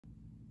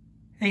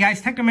Hey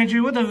guys,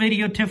 Technomentary with a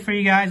video tip for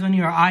you guys on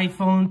your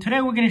iPhone. Today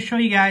we're going to show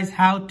you guys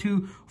how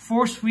to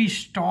force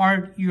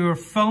restart your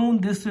phone.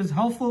 This is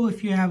helpful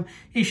if you have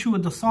issue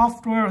with the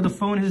software or the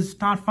phone is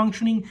not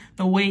functioning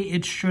the way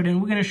it should.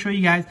 And we're going to show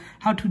you guys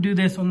how to do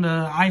this on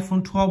the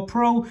iPhone 12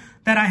 Pro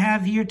that I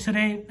have here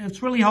today.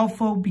 It's really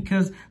helpful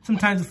because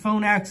sometimes the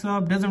phone acts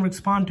up, doesn't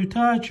respond to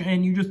touch,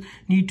 and you just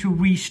need to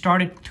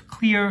restart it to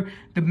clear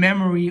the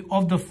memory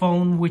of the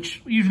phone,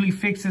 which usually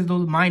fixes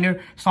those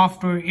minor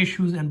software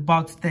issues and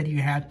bugs that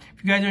you have.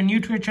 If you guys are new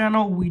to our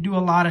channel, we do a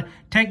lot of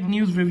tech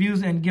news,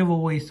 reviews, and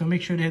giveaways, so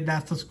make sure to hit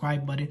that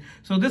subscribe button.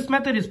 So this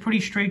method is pretty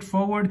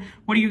straightforward.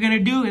 What you're going to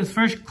do is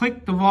first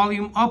click the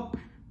volume up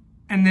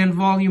and then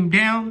volume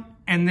down,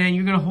 and then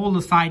you're going to hold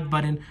the side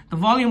button. The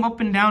volume up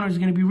and down is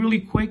going to be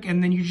really quick,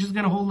 and then you're just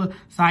going to hold the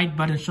side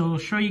button. So I'll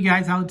show you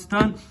guys how it's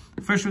done.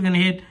 First, we're going to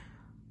hit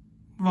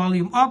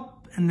volume up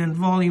and then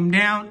volume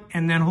down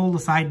and then hold the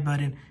side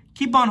button.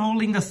 Keep on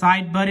holding the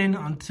side button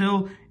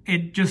until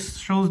it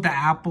just shows the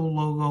Apple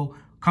logo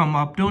come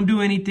up. Don't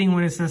do anything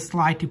when it says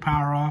slide to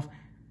power off,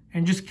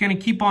 and just going to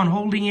keep on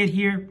holding it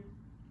here.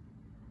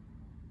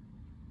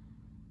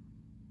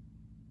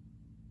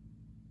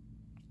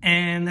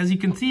 And as you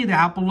can see, the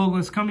Apple logo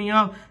is coming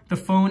up. The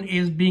phone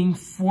is being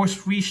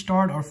forced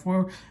restart or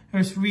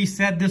forced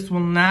reset. This will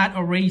not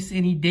erase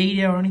any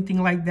data or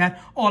anything like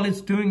that. All it's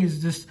doing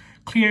is just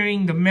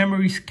clearing the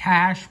memory's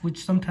cache,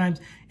 which sometimes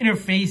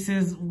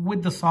interfaces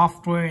with the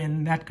software,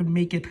 and that could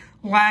make it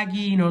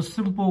laggy,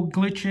 simple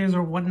glitches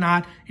or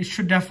whatnot. It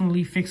should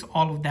definitely fix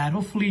all of that.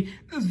 Hopefully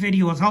this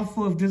video was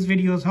helpful. If this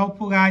video is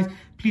helpful, guys,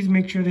 please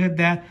make sure to hit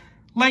that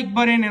like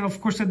button, and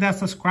of course hit that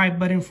subscribe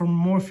button for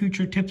more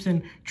future tips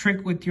and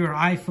trick with your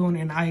iPhone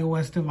and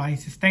iOS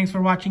devices. Thanks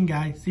for watching,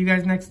 guys. See you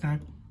guys next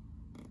time.